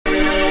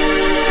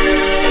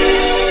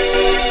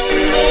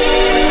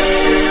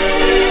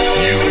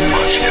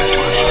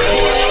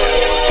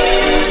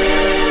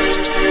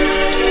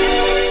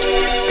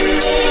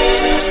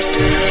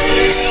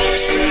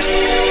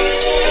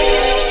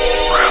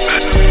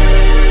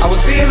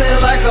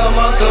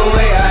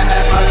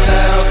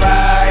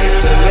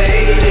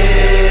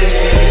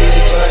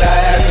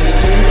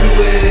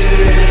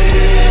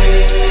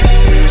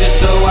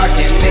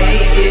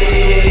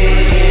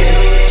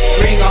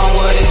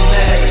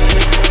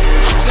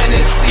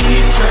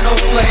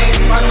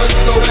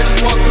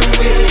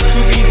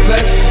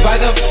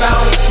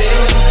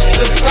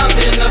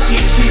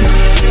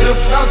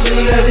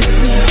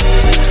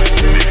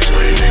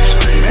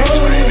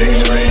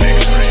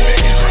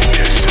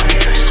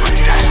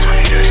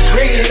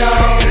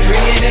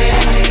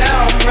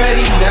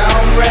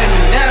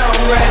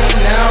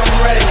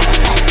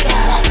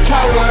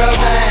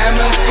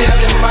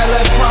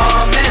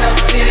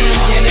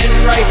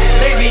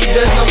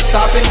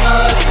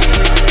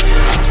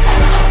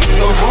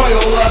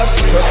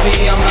Trust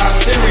me, I'm not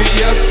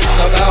serious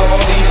about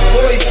all these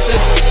voices.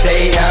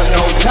 They have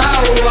no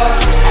power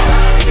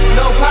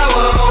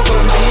over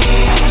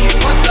me.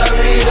 Once I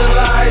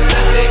realize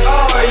that they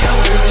are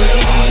younger me.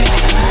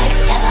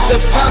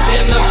 The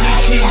fountain of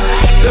teaching,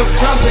 the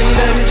fountain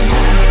that is me.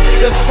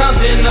 The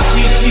fountain of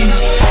teaching,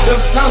 the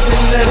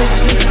fountain that is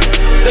me.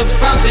 The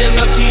fountain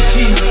of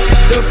teaching,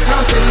 the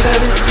fountain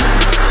that is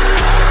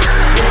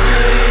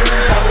me.